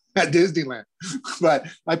at Disneyland. But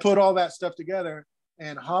I put all that stuff together,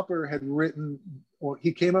 and Hopper had written, or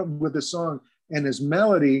he came up with a song, and his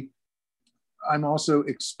melody, I'm also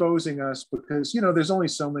exposing us because, there's only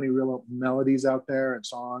so many real melodies out there and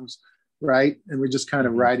songs, right? And we're just kind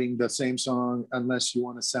of writing the same song, unless you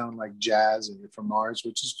want to sound like jazz and you're from Mars,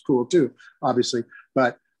 which is cool too, obviously.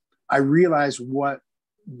 But I realized what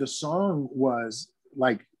the song was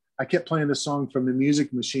like. I kept playing the song from the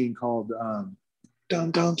Music Machine called I'll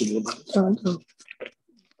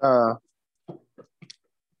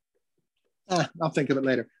think of it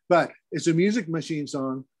later. But it's a Music Machine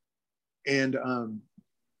song, and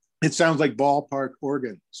it sounds like ballpark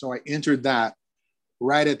organ. So I entered that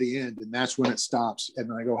right at the end, and that's when it stops. And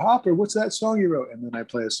then I go, "Hopper, what's that song you wrote?" And then I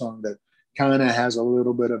play a song that kind of has a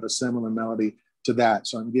little bit of a similar melody to that.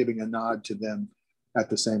 So I'm giving a nod to them at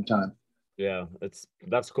the same time. Yeah,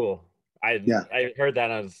 that's cool. I heard that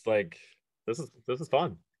and I was like, this is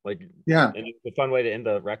fun. Like, yeah, and it's a fun way to end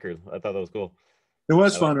the record. I thought that was cool. It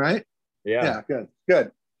was fun, right? Yeah. Yeah,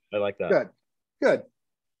 good. I like that. Good.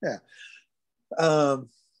 Yeah. I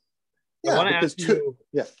want to ask you.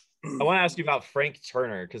 Yeah. I want to ask you about Frank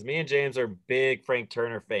Turner, because me and James are big Frank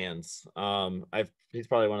Turner fans. He's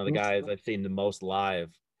probably one of the guys I've seen the most live.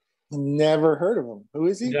 Never heard of him. Who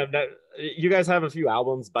is he? You guys have a few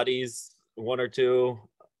albums, Buddies, one or two.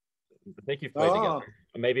 I think you've played together.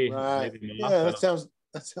 Maybe. Yeah, that sounds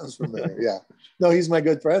familiar. Yeah. No, he's my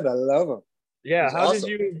good friend. I love him. Yeah.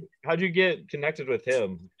 How'd you get connected with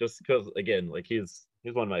him? Just because, again, like he's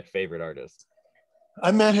one of my favorite artists.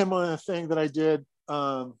 I met him on a thing that I did.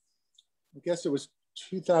 I guess it was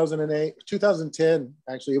 2010.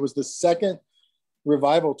 Actually, it was the second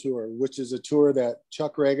revival tour, which is a tour that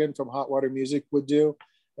Chuck Reagan from Hot Water Music would do,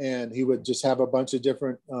 and he would just have a bunch of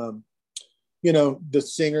different the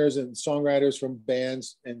singers and songwriters from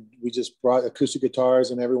bands, and we just brought acoustic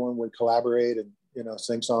guitars and everyone would collaborate and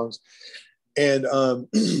sing songs. And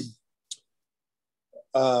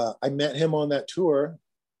I met him on that tour,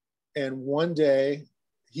 and one day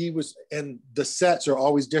and the sets are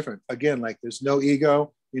always different. Again, like there's no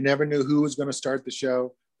ego. You never knew who was going to start the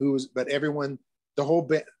show, but everyone, the whole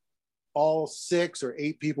band, all 6 or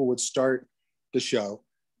 8 people would start the show.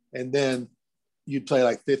 And then you'd play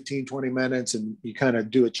like 15, 20 minutes, and you kind of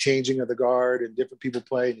do a changing of the guard, and different people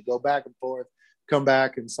play, and you go back and forth, come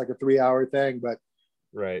back, and it's like a 3-hour thing. But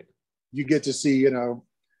right, you get to see,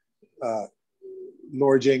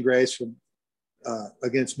 Laura Jane Grace from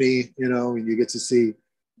Against Me, and you get to see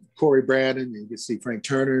Corey Brandon, you get to see Frank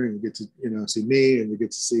Turner, and you get to see me, and you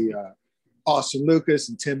get to see Austin Lucas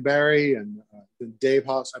and Tim Barry and Dave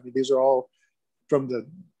Haas. I mean, these are all from the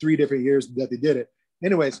 3 different years that they did it.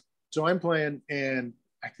 Anyways, so I'm playing, and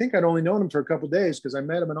I think I'd only known him for a couple of days because I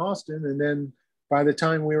met him in Austin, and then by the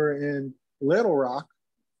time we were in Little Rock,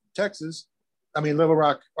 Arkansas, a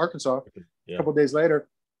couple of days later,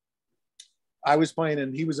 I was playing,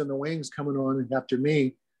 and he was in the wings coming on after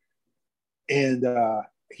me, and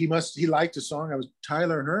he liked the song.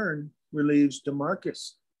 Tyler Hearn relieves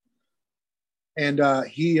DeMarcus, and are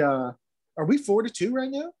we 4-2 right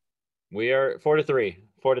now? We are 4-3.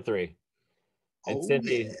 And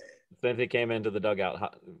Cynthia came into the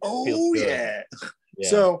dugout. Oh yeah.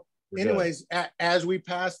 So, anyways, as we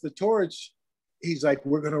pass the torch, he's like,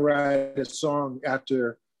 "We're gonna write a song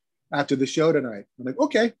after the show tonight." I'm like,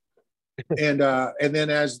 "Okay." And then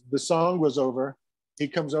as the song was over, he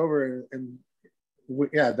comes over and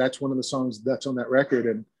that's one of the songs that's on that record.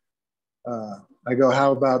 And I go,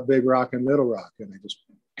 "How about Big Rock and Little Rock?" And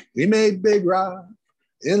we made Big Rock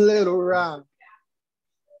in Little Rock.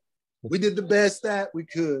 We did the best that we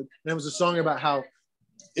could. And it was a song about how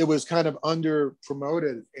it was kind of under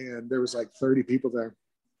promoted and there was like 30 people there.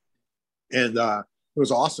 And it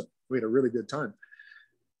was awesome. We had a really good time.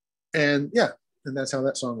 And yeah, and that's how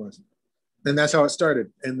that song was. And that's how it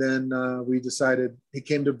started. And then we decided, he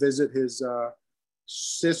came to visit, his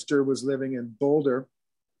sister was living in Boulder.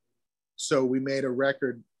 So we made a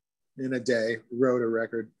record in a day, wrote a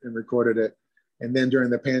record and recorded it. And then during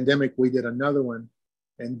the pandemic, we did another one.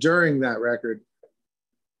 And during that record,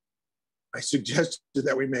 I suggested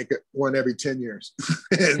that we make it one every 10 years.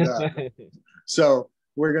 And so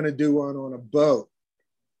we're going to do one on a boat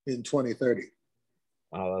in 2030.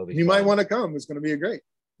 Oh, you might want to come. It's going to be a great.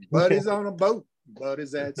 Bud is on a boat. Bud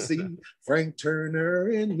is at sea. Frank Turner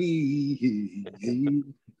and me.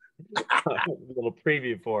 A little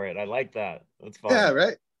preview for it. I like that. That's fun. Yeah,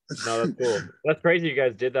 right. No, that's cool. That's crazy. You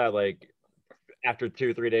guys did that like after 2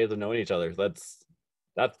 or 3 days of knowing each other. That's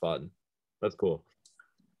fun. That's cool.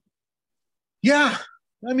 Yeah,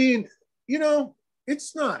 I mean, you know,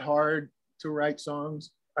 it's not hard to write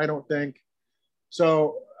songs, I don't think.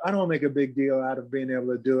 So I don't make a big deal out of being able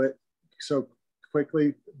to do it so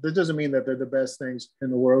quickly. That doesn't mean that they're the best things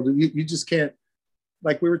in the world. You just can't,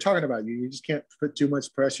 like we were talking about, you just can't put too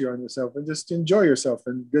much pressure on yourself and just enjoy yourself,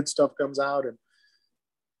 and good stuff comes out. And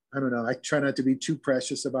I don't know, I try not to be too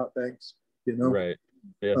precious about things, you know? Right.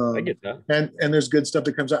 Yeah, I get that. And there's good stuff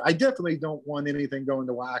that comes out. I definitely don't want anything going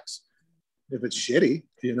to wax if it's shitty,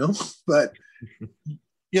 you know, but,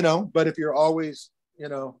 you know, but if you're always, you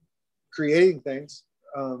know, creating things,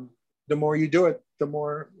 the more you do it, the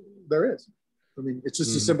more there is. I mean, it's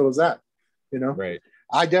just as simple as that, you know? Right.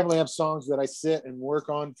 I definitely have songs that I sit and work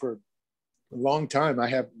on for a long time. I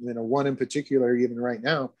have, you know, one in particular, even right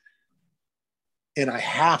now, and I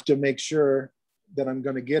have to make sure that I'm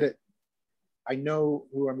going to get it. I know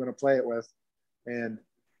who I'm going to play it with, and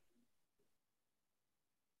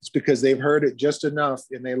it's because they've heard it just enough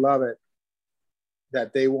and they love it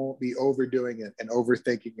that they won't be overdoing it and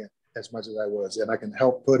overthinking it as much as I was. And I can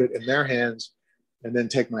help put it in their hands and then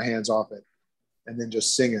take my hands off it and then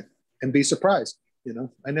just sing it and be surprised. You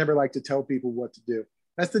know, I never like to tell people what to do.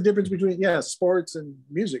 That's the difference between, sports and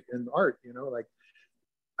music and art, you know, like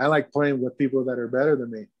I like playing with people that are better than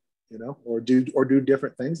me, you know, or do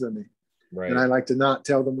different things than me. Right. And I like to not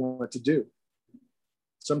tell them what to do.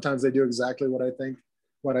 Sometimes they do exactly what I think,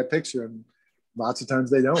 what I picture, and lots of times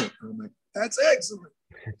they don't. And I'm like, that's excellent.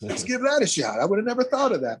 Let's give that a shot. I would have never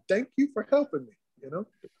thought of that. Thank you for helping me, you know?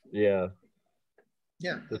 Yeah.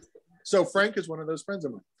 Yeah. So Frank is one of those friends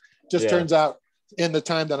of mine. Just turns out in the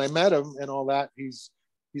time that I met him and all that, he's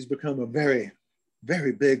become a very,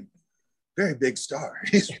 very big star.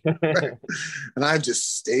 And I've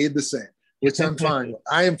just stayed the same, which I'm fine with.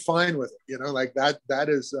 I am fine with it, you know, like that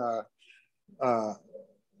is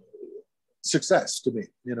success to me,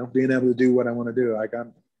 you know, being able to do what I want to do. Like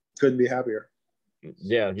couldn't be happier.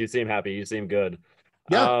 Yeah, you seem happy. You seem good.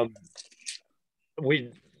 Yeah.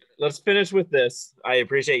 Let's finish with this. I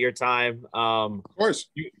appreciate your time. Of course.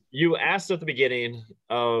 You asked at the beginning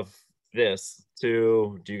of this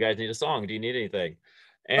do you guys need a song? Do you need anything?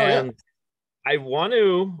 And I want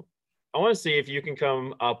to see if you can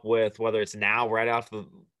come up with, whether it's now, right off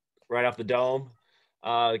the dome,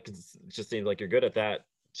 it just seems like you're good at that,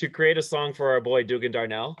 to create a song for our boy Dugan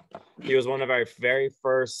Darnell. He was one of our very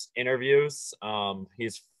first interviews.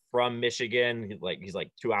 He's from Michigan. He's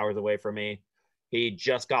like 2 hours away from me. He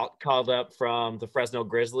just got called up from the Fresno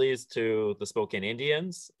Grizzlies to the Spokane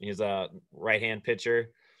Indians. He's a right-hand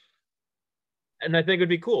pitcher. And I think it would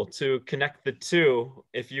be cool to connect the two,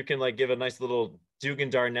 if you can like give a nice little Dugan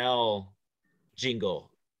Darnell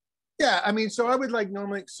jingle. Yeah, I mean, so I would like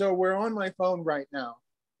normally, so we're on my phone right now,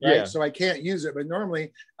 right? Yeah. So I can't use it, but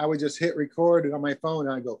normally I would just hit record on my phone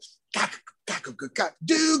and I go,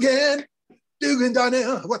 Dugan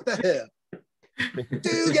Darnell, what the hell?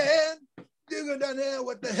 Dugan Darnell,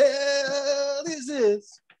 what the hell is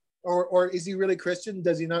this? Or is he really Christian?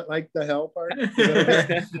 Does he not like the hell part?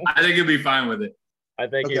 I think he'll be fine with it. I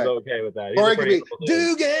think he's okay with that. Or it could be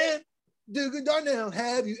Dugan Darnell,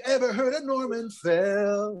 have you ever heard of Norman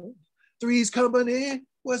Fell? Three's Company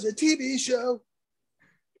was a TV show.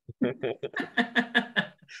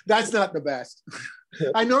 That's not the best.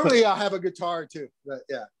 I'll have a guitar too, but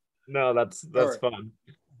yeah. No, that's fun.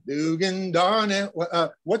 Dugan Darnell.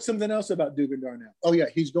 What's something else about Dugan Darnell? Oh yeah,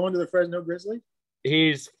 he's going to the Fresno Grizzlies.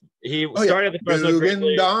 He started the Fresno Grizzlies.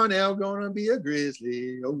 Dugan Darnell gonna be a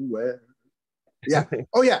Grizzly. Oh well. Yeah.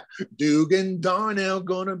 Oh yeah. Dugan Darnell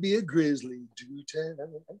gonna be a Grizzly. Do tell.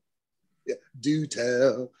 Yeah, do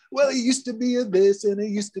tell. Well, it used to be a this and it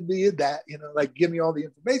used to be a that. Like give me all the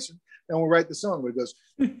information, and we'll write the song where it goes,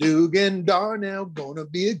 Dugan Darnell gonna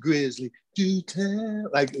be a grizzly. Do tell.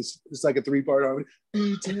 Like it's like a 3-part harmony.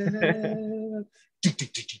 Do tell.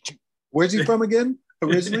 Where's he from again?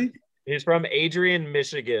 Originally? He's from Adrian,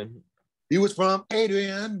 Michigan. He was from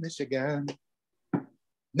Adrian, Michigan.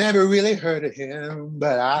 Never really heard of him,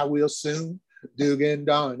 but I will soon. Dugan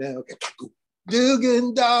Darnell. Okay.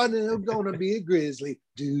 Dugan Darnell gonna be a grizzly.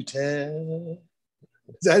 Do tell.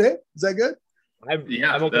 Is that it? Is that good? I'm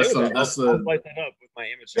okay with that. I'll light that up with my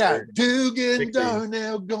amateur. Yeah, Dugan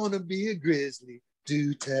Darnell gonna be a grizzly.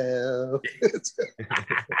 Do tell.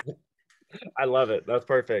 I love it. That's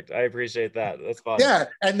perfect. I appreciate that. That's fun. Yeah,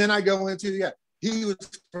 and then I go into he was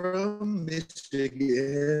from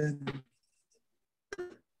Michigan.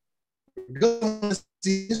 Gonna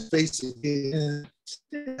see his face again.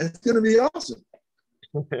 It's gonna be awesome.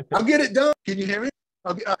 I'll get it done. Can you hear me?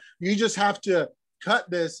 You just have to cut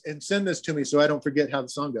this and send this to me so I don't forget how the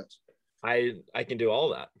song goes. I can do all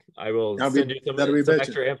that. I will send you some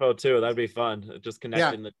extra info too. That'd be fun. Just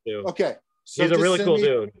connecting the two. Okay. So he's a really cool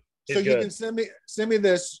dude. So you can send me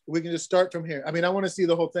this. We can just start from here. I mean, I want to see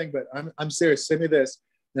the whole thing, but I'm serious. Send me this.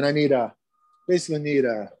 And I need he's gonna be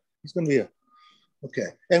okay.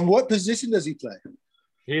 And what position does he play?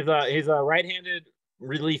 He's a right-handed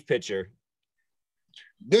relief pitcher.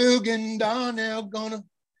 Dugan Darnell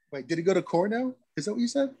wait, did he go to Cornell? Is that what you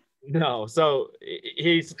said? No, so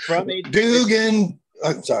he's from Dugan.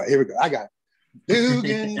 I'm sorry, here we go. I got it.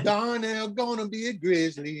 Dugan Darnell gonna be a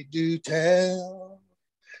grizzly, do tell.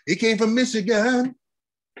 He came from Michigan,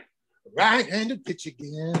 right-handed pitch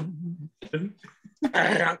again.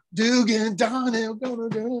 Dugan Darnell gonna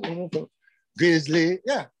go grizzly.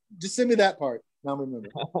 Yeah, just send me that part. Now remember.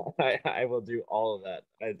 I will do all of that.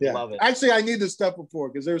 I love it. Actually, I need this stuff before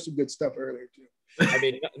because there was some good stuff earlier too. I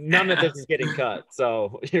mean, none of this is getting cut,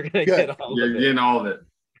 so you're gonna get all of it. You're getting all of it.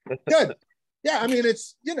 Good. Yeah, I mean,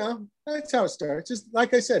 it's that's how it starts. Just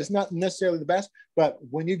like I said, it's not necessarily the best, but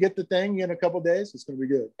when you get the thing in a couple of days, it's gonna be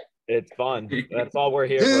good. It's fun. That's all we're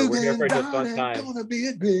here for. We're here for just fun time. Gonna be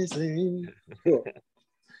a grizzly. Cool.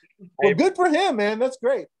 Well, good for him, man. That's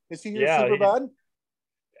great. Is he your super bud?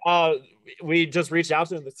 We just reached out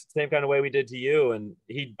to him the same kind of way we did to you, and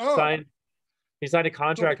he signed a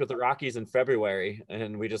contract with the Rockies in February,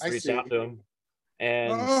 and we just reached out to him.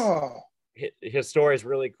 And his story is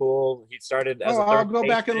really cool. He started as a third I'll go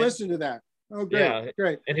back and listen to that. Oh, great. Yeah,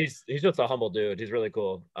 great. And he's just a humble dude. He's really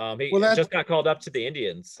cool. He just got called up to the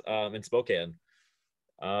Indians in Spokane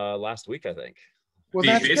last week, I think. Well,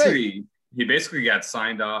 that's great. He basically got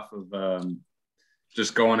signed off of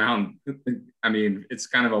just going out. I mean, it's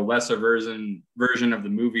kind of a lesser version of the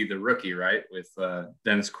movie The Rookie, right? With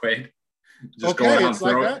Dennis Quaid. Just going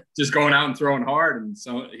out and throwing hard, and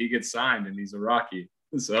so he gets signed, and he's a Rocky.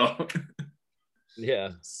 So yeah.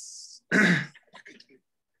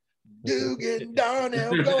 Dugan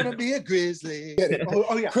Darnell gonna be a grizzly.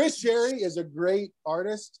 Oh yeah. Chris Sherry is a great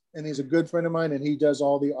artist, and he's a good friend of mine, and he does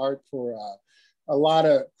all the art for a lot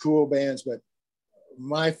of cool bands. But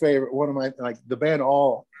my favorite, the band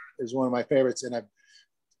All is one of my favorites, and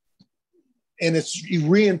it's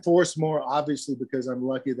reinforced more obviously because I'm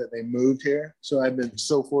lucky that they moved here. So I've been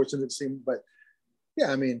so fortunate to see them. But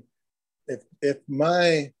yeah, I mean, if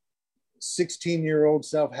my 16-year-old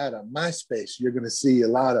self had a MySpace, you're going to see a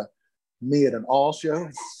lot of me at an All show,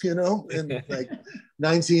 in like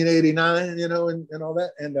 1989, and all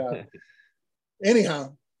that. And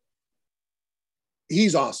anyhow,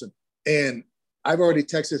 he's awesome. And I've already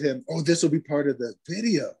texted him, this will be part of the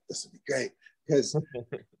video. This will be great. Because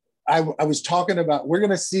I was talking about, we're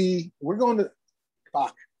going to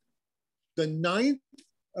the 9th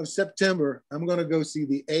of September, I'm going to go see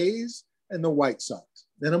the A's and the White Sox.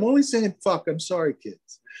 And I'm only saying fuck, I'm sorry,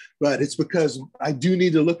 kids. But it's because I do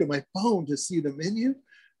need to look at my phone to see the menu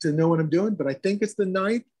to know what I'm doing. But I think it's the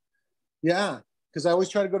 9th. Yeah, because I always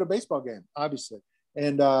try to go to a baseball game, obviously.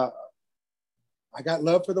 And I got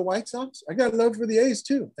love for the White Sox. I got love for the A's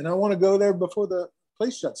too. And I want to go there before the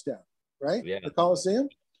place shuts down, right? Yeah. The Coliseum?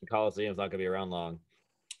 The Coliseum's not going to be around long.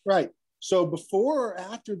 Right. So before or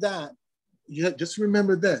after that, you just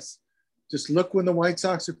remember this. Just look when the White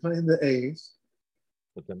Sox are playing the A's.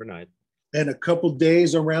 September 9th. And a couple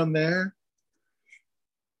days around there.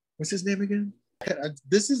 What's his name again?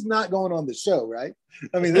 This is not going on the show, right?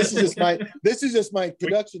 I mean, this is just my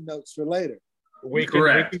production notes for later.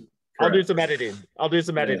 Correct. I'll do some editing. Yes.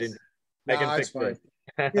 I can fix it.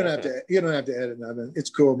 You don't have to edit nothing. It's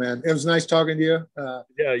cool, man. It was nice talking to you.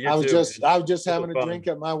 I was just having a drink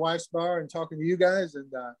at my wife's bar and talking to you guys,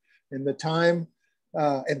 and in the time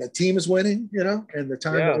and the team is winning, you know, and the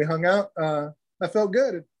time that we hung out, I felt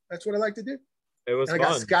good. That's what I like to do. It was fun.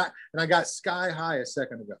 I got sky high a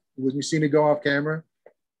second ago. When you see me go off camera,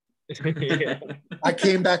 I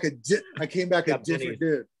came back a different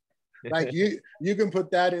dude. Like you can put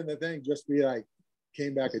that in the thing, just be like,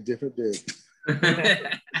 came back a different dude.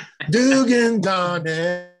 Dugan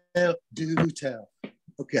Darnell, do tell.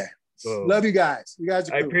 Okay. Whoa. Love you guys. You guys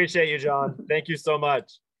are cool. I appreciate you, Jon. Thank you so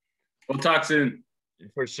much. We'll talk soon.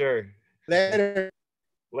 For sure. Later.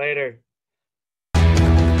 Later.